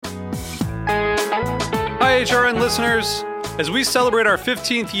HRN listeners. As we celebrate our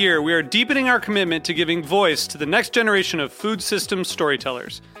 15th year, we are deepening our commitment to giving voice to the next generation of food systems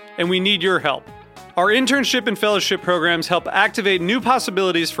storytellers, and we need your help. Our internship and fellowship programs help activate new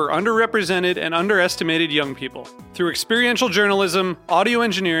possibilities for underrepresented and underestimated young people through experiential journalism, audio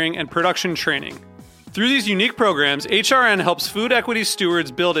engineering, and production training. Through these unique programs, HRN helps food equity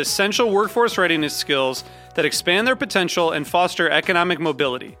stewards build essential workforce readiness skills that expand their potential and foster economic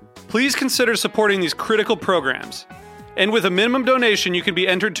mobility. Please consider supporting these critical programs. And with a minimum donation, you can be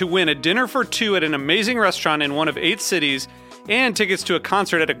entered to win a dinner for two at an amazing restaurant in one of 8 cities and tickets to a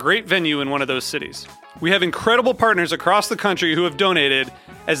concert at a great venue in one of those cities. We have incredible partners across the country who have donated,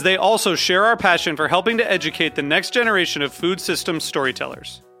 as they also share our passion for helping to educate the next generation of food systems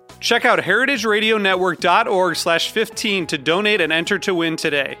storytellers. Check out heritageradionetwork.org/15 to donate and enter to win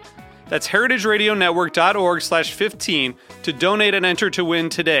today. That's heritageradionetwork.org/15 to donate and enter to win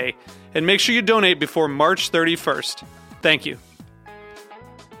today. And make sure you donate before March 31st. Thank you.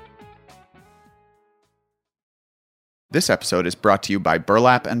 This episode is brought to you by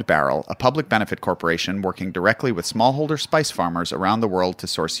Burlap and Barrel, a public benefit corporation working directly with smallholder spice farmers around the world to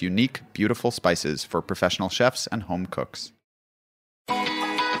source unique, beautiful spices for professional chefs and home cooks.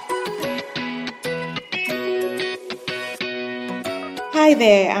 Hi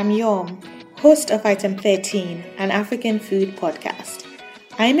there, I'm Yom, host of Item 13, an African food podcast.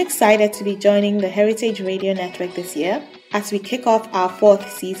 I'm excited to be joining the Heritage Radio Network this year as we kick off our 4th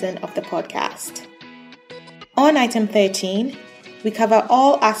season of the podcast. On Item 13, we cover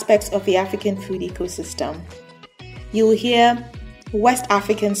all aspects of the African food ecosystem. You will hear West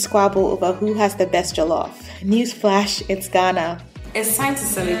Africans squabble over who has the best jollof. Newsflash, it's Ghana. It's time to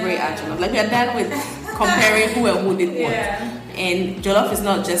celebrate our jollof. Like, we are done with comparing who and who did what. Yeah. And jollof is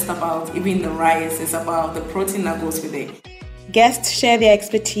not just about even the rice, it's about the protein that goes with it. Guests share their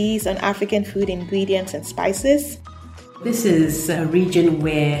expertise on African food ingredients and spices. This is a region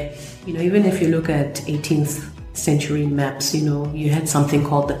where, even if you look at 18th century maps, you had something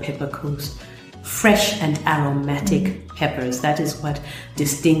called the Pepper Coast. Fresh and aromatic peppers. That is what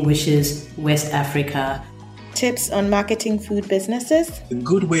distinguishes West Africa. Tips on marketing food businesses. A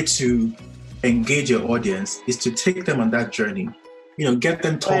good way to engage your audience is to take them on that journey. Get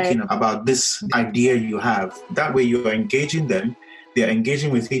them talking about this idea you have. That way you're engaging them, they're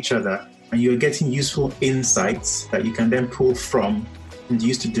engaging with each other, and you're getting useful insights that you can then pull from and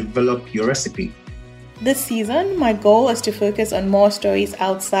use to develop your recipe. This season, my goal is to focus on more stories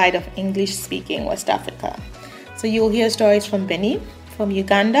outside of English-speaking West Africa. So you'll hear stories from Benin, from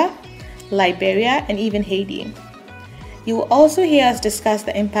Uganda, Liberia, and even Haiti. You will also hear us discuss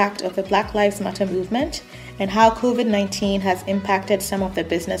the impact of the Black Lives Matter movement and how COVID-19 has impacted some of the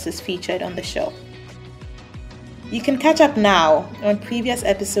businesses featured on the show. You can catch up now on previous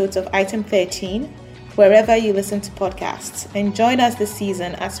episodes of Item 13, wherever you listen to podcasts, and join us this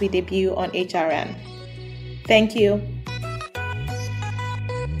season as we debut on HRN. Thank you.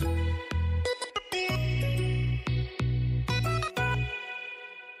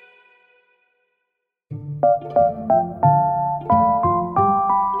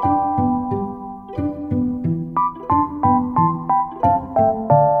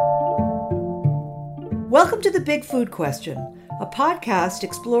 Welcome to The Big Food Question, a podcast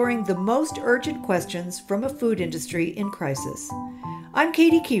exploring the most urgent questions from a food industry in crisis. I'm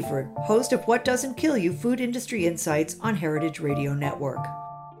Katie Kiefert, host of What Doesn't Kill You Food Industry Insights on Heritage Radio Network.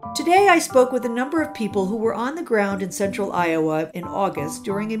 Today I spoke with a number of people who were on the ground in central Iowa in August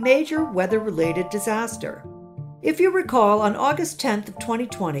during a major weather-related disaster. If you recall, on August 10th of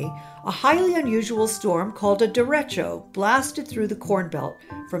 2020, a highly unusual storm called a Derecho blasted through the Corn Belt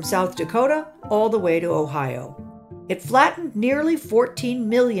from South Dakota all the way to Ohio. It flattened nearly 14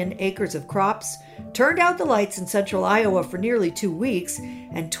 million acres of crops, turned out the lights in central Iowa for nearly 2 weeks,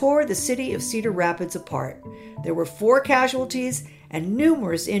 and tore the city of Cedar Rapids apart. There were 4 casualties and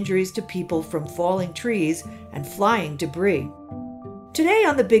numerous injuries to people from falling trees and flying debris. Today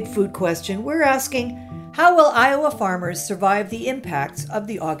on The Big Food Question, we're asking, how will Iowa farmers survive the impacts of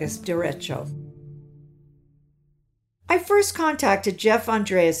the August derecho? I first contacted Jeff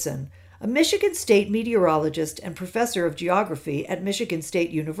Andreasen, a Michigan State meteorologist and professor of geography at Michigan State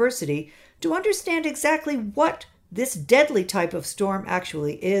University, to understand exactly what this deadly type of storm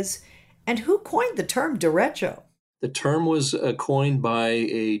actually is and who coined the term derecho. The term was coined by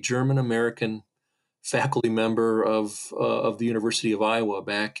a German-American faculty member of the University of Iowa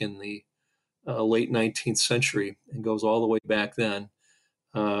back in the late 19th century, and goes all the way back then.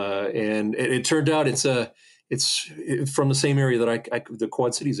 And it turned out it's from the same area that the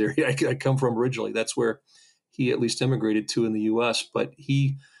Quad Cities area I come from originally. That's where he at least immigrated to in the U.S. But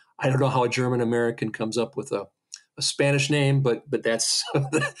I don't know how a German American comes up with a Spanish name, but that's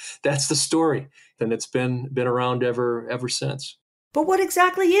that's the story, and it's been around ever since. But what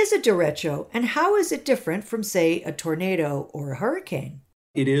exactly is a derecho, and how is it different from, say, a tornado or a hurricane?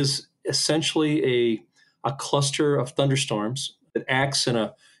 It is essentially a cluster of thunderstorms that acts in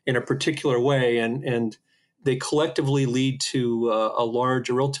a particular way, and they collectively lead to a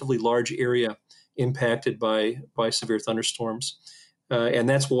relatively large area impacted by severe thunderstorms. And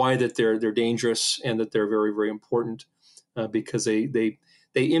that's why that they're dangerous and that they're very, very important, because they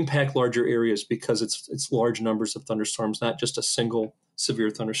impact larger areas because it's large numbers of thunderstorms, not just a single severe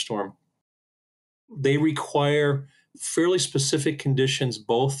thunderstorm. They require fairly specific conditions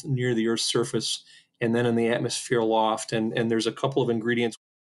both near the Earth's surface and then in the atmosphere aloft. And there's a couple of ingredients.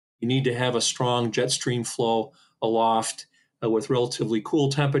 You need to have a strong jet stream flow aloft with relatively cool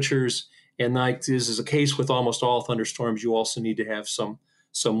temperatures. And like this is the case with almost all thunderstorms, you also need to have some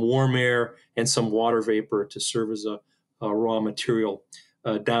warm air and some water vapor to serve as a raw material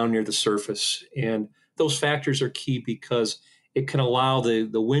down near the surface. And those factors are key because it can allow the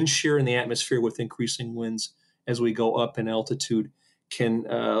wind shear in the atmosphere with increasing winds as we go up in altitude can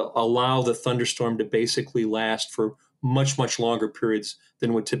allow the thunderstorm to basically last for much, much longer periods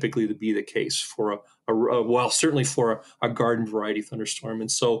than would typically be the case for certainly for a garden variety thunderstorm.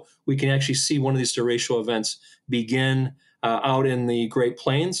 And so we can actually see one of these derecho events begin out in the Great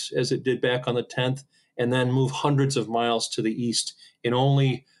Plains, as it did back on the 10th, and then move hundreds of miles to the east in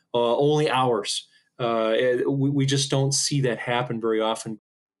only hours. We just don't see that happen very often.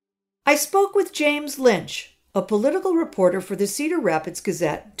 I spoke with James Lynch, a political reporter for the Cedar Rapids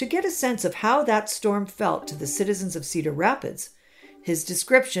Gazette, to get a sense of how that storm felt to the citizens of Cedar Rapids. His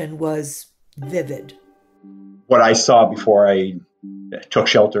description was vivid. What I saw before I took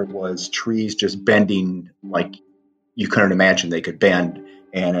shelter was trees just bending like you couldn't imagine they could bend.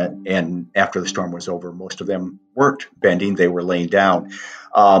 And after the storm was over, most of them weren't bending, they were laying down.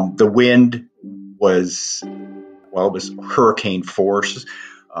 The wind was, it was hurricane force,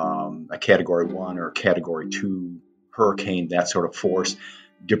 a Category 1 or Category 2 hurricane, that sort of force.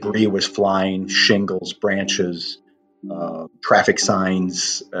 Debris was flying, shingles, branches, traffic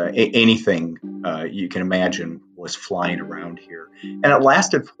signs, anything you can imagine was flying around here. And it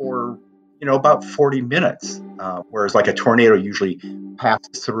lasted for, about 40 minutes, whereas like a tornado usually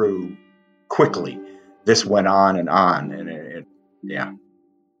passes through quickly. This went on, and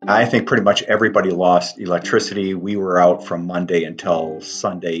I think pretty much everybody lost electricity. We were out from Monday until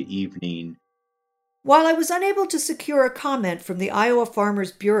Sunday evening. While I was unable to secure a comment from the Iowa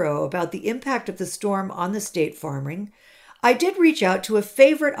Farmers Bureau about the impact of the storm on the state farming, I did reach out to a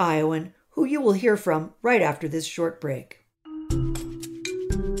favorite Iowan who you will hear from right after this short break.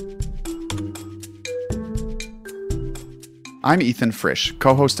 I'm Ethan Frisch,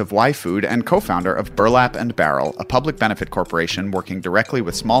 co-host of Why Food and co-founder of Burlap and Barrel, a public benefit corporation working directly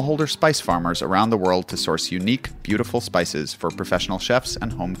with smallholder spice farmers around the world to source unique, beautiful spices for professional chefs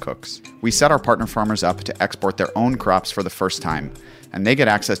and home cooks. We set our partner farmers up to export their own crops for the first time, and they get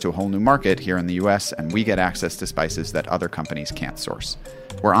access to a whole new market here in the US, and we get access to spices that other companies can't source.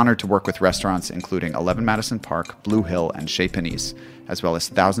 We're honored to work with restaurants including 11 Madison Park, Blue Hill, and Chez Panisse, as well as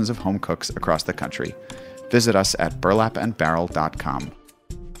thousands of home cooks across the country. Visit us at burlapandbarrel.com.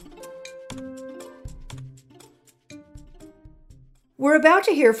 We're about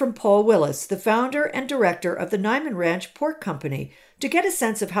to hear from Paul Willis, the founder and director of the Niman Ranch Pork Company, to get a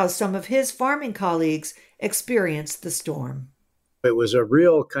sense of how some of his farming colleagues experienced the storm. It was a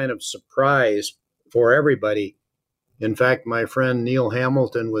real kind of surprise for everybody. In fact, my friend Neil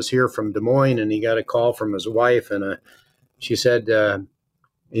Hamilton was here from Des Moines, and he got a call from his wife, and she said, a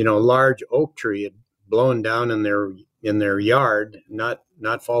large oak tree had blown down in their yard, not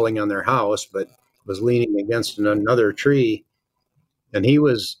falling on their house, but was leaning against another tree. And he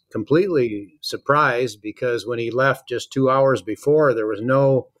was completely surprised because when he left just 2 hours before, there was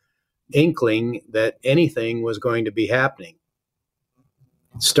no inkling that anything was going to be happening.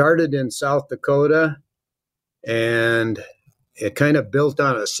 It started in South Dakota, and it kind of built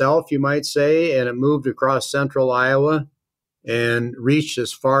on itself, you might say, and it moved across central Iowa and reached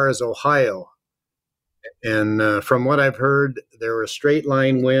as far as Ohio. And from what I've heard, there were straight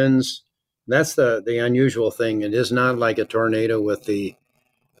line winds. That's the unusual thing. It is not like a tornado with the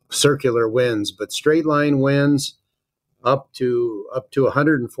circular winds, but straight line winds up to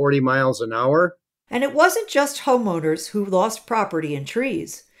 140 miles an hour. And it wasn't just homeowners who lost property and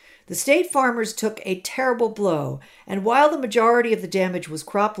trees. The state farmers took a terrible blow. And while the majority of the damage was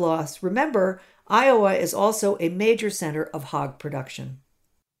crop loss, remember, Iowa is also a major center of hog production.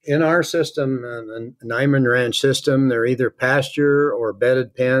 in our system, the Nyman Ranch system, they're either pasture or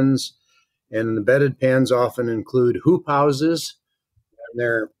bedded pens. And the bedded pens often include hoop houses. And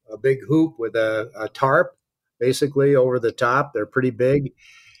they're a big hoop with a tarp basically over the top. They're pretty big.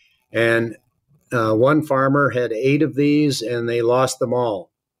 And one farmer had 8 of these and they lost them all.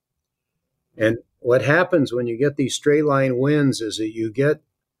 And what happens when you get these straight line winds is that you get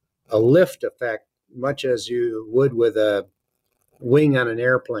a lift effect, much as you would with a wing on an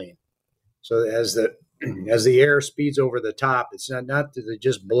airplane. So as the air speeds over the top, it's not that it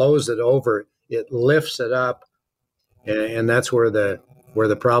just blows it over, it lifts it up, and that's where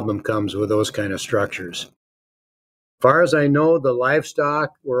the problem comes with those kind of structures. As far as I know, the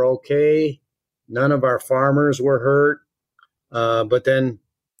livestock were okay. None of our farmers were hurt. But then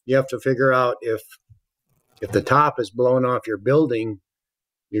you have to figure out if the top is blown off your building,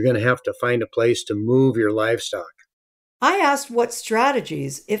 you're going to have to find a place to move your livestock. I asked what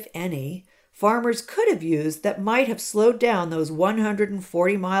strategies, if any, farmers could have used that might have slowed down those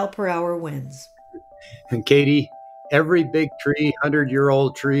 140-mile-per-hour winds. And Katie, every big tree,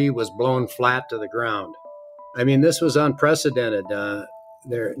 100-year-old tree, was blown flat to the ground. I mean, this was unprecedented.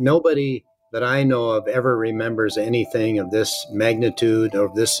 Nobody that I know of ever remembers anything of this magnitude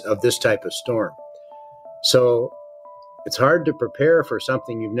of this type of storm. So it's hard to prepare for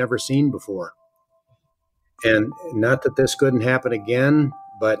something you've never seen before. And not that this couldn't happen again,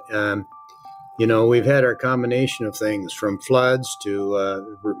 but we've had our combination of things from floods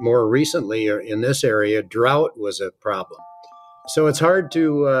to more recently in this area, drought was a problem. So it's hard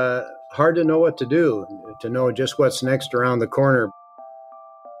to know what to do, to know just what's next around the corner.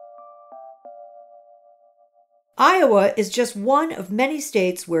 Iowa is just one of many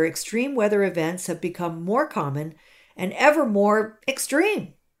states where extreme weather events have become more common and ever more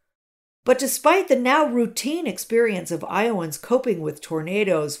extreme. But despite the now routine experience of Iowans coping with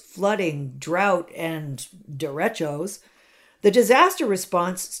tornadoes, flooding, drought, and derechos, the disaster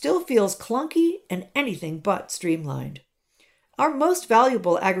response still feels clunky and anything but streamlined. Our most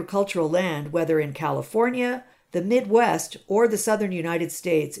valuable agricultural land, whether in California, the Midwest, or the southern United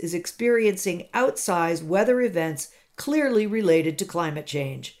States, is experiencing outsized weather events clearly related to climate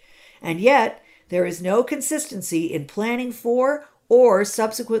change. And yet, there is no consistency in planning for or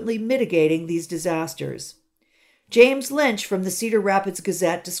subsequently mitigating these disasters. James Lynch from the Cedar Rapids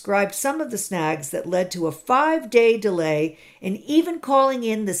Gazette described some of the snags that led to a 5-day delay in even calling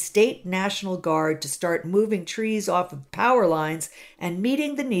in the state National Guard to start moving trees off of power lines and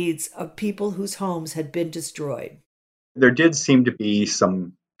meeting the needs of people whose homes had been destroyed. There did seem to be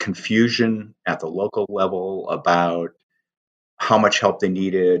some confusion at the local level about how much help they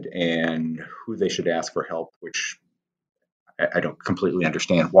needed and who they should ask for help, which I don't completely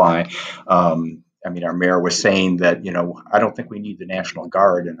understand why. Our mayor was saying that, I don't think we need the National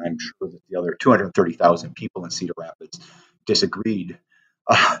Guard, and I'm sure that the other 230,000 people in Cedar Rapids disagreed.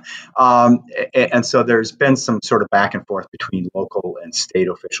 And so there's been some sort of back and forth between local and state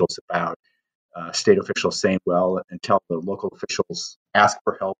officials about state officials saying, well, until the local officials ask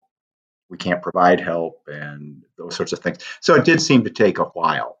for help, we can't provide help, and those sorts of things. So it did seem to take a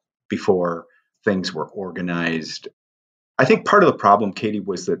while before things were organized. I think part of the problem, Katie,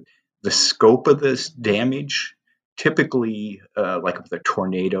 was that the scope of this damage, typically like with a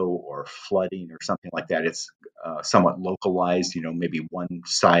tornado or flooding or something like that, it's somewhat localized, maybe one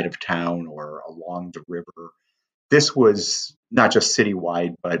side of town or along the river. This was not just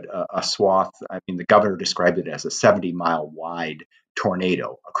citywide, but a swath. I mean, the governor described it as a 70-mile wide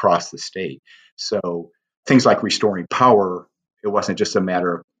tornado across the state. So things like restoring power, it wasn't just a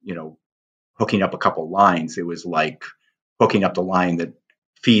matter of, hooking up a couple lines. It was like hooking up the line that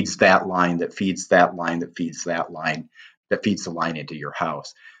feeds that line, that feeds that line, that feeds that line, that feeds the line into your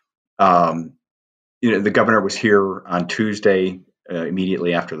house. The governor was here on Tuesday,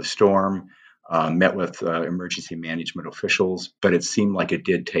 immediately after the storm, met with emergency management officials, but it seemed like it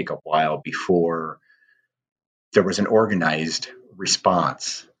did take a while before there was an organized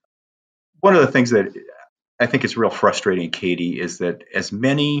response. One of the things that I think is real frustrating, Katie, is that as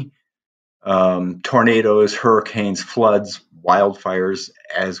many tornadoes, hurricanes, floods, wildfires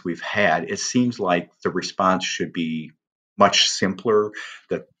as we've had, it seems like the response should be much simpler,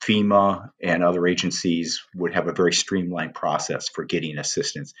 that FEMA and other agencies would have a very streamlined process for getting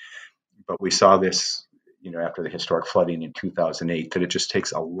assistance. But we saw this, after the historic flooding in 2008, that it just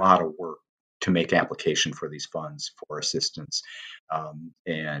takes a lot of work to make application for these funds for assistance.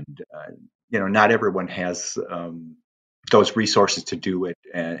 Not everyone has those resources to do it,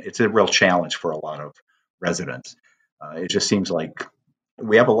 and it's a real challenge for a lot of residents. It just seems like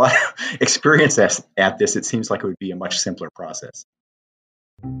we have a lot of experience at this. It seems like it would be a much simpler process.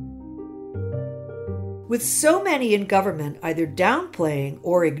 With so many in government either downplaying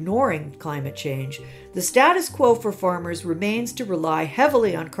or ignoring climate change, the status quo for farmers remains to rely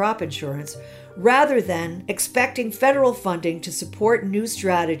heavily on crop insurance rather than expecting federal funding to support new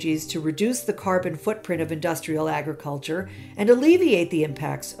strategies to reduce the carbon footprint of industrial agriculture and alleviate the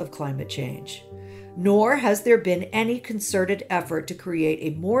impacts of climate change. Nor has there been any concerted effort to create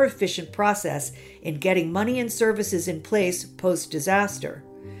a more efficient process in getting money and services in place post-disaster.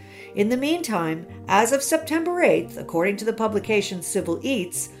 In the meantime, as of September 8th, according to the publication Civil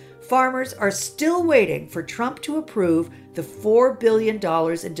Eats, farmers are still waiting for Trump to approve the $4 billion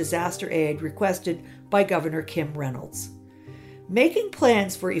in disaster aid requested by Governor Kim Reynolds. Making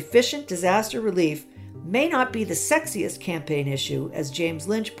plans for efficient disaster relief may not be the sexiest campaign issue, as James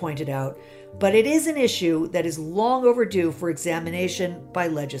Lynch pointed out, but it is an issue that is long overdue for examination by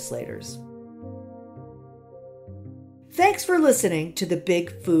legislators. Thanks for listening to The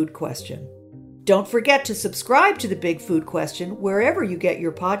Big Food Question. Don't forget to subscribe to The Big Food Question wherever you get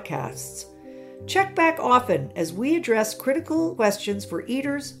your podcasts. Check back often as we address critical questions for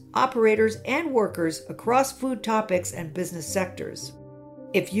eaters, operators, and workers across food topics and business sectors.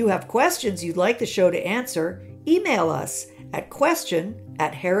 If you have questions you'd like the show to answer, email us at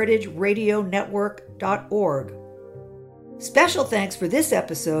question@heritageradionetwork.org. Special thanks for this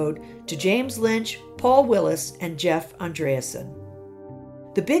episode to James Lynch, Paul Willis, and Jeff Andreasen.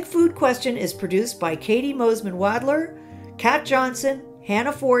 The Big Food Question is produced by Katie Mosman-Wadler, Kat Johnson,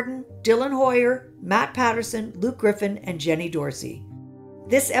 Hannah Forden, Dylan Hoyer, Matt Patterson, Luke Griffin, and Jenny Dorsey.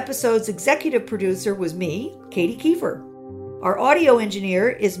 This episode's executive producer was me, Katie Kiefer. Our audio engineer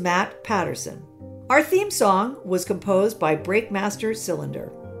is Matt Patterson. Our theme song was composed by Breakmaster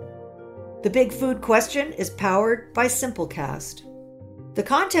Cylinder. The Big Food Question is powered by Simplecast. The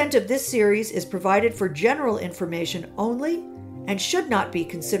content of this series is provided for general information only and should not be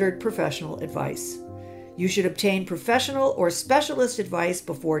considered professional advice. You should obtain professional or specialist advice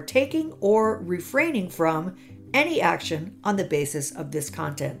before taking or refraining from any action on the basis of this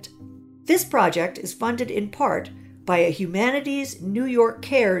content. This project is funded in part by a Humanities New York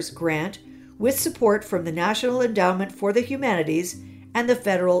Cares grant with support from the National Endowment for the Humanities and the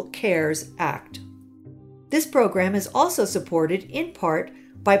Federal CARES Act. This program is also supported in part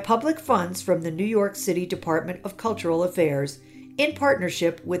by public funds from the New York City Department of Cultural Affairs in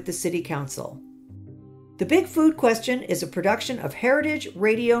partnership with the City Council. The Big Food Question is a production of Heritage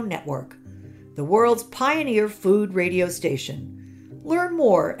Radio Network, the world's pioneer food radio station. Learn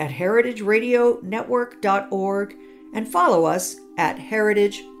more at heritageradionetwork.org and follow us at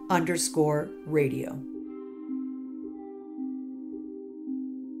heritage_radio.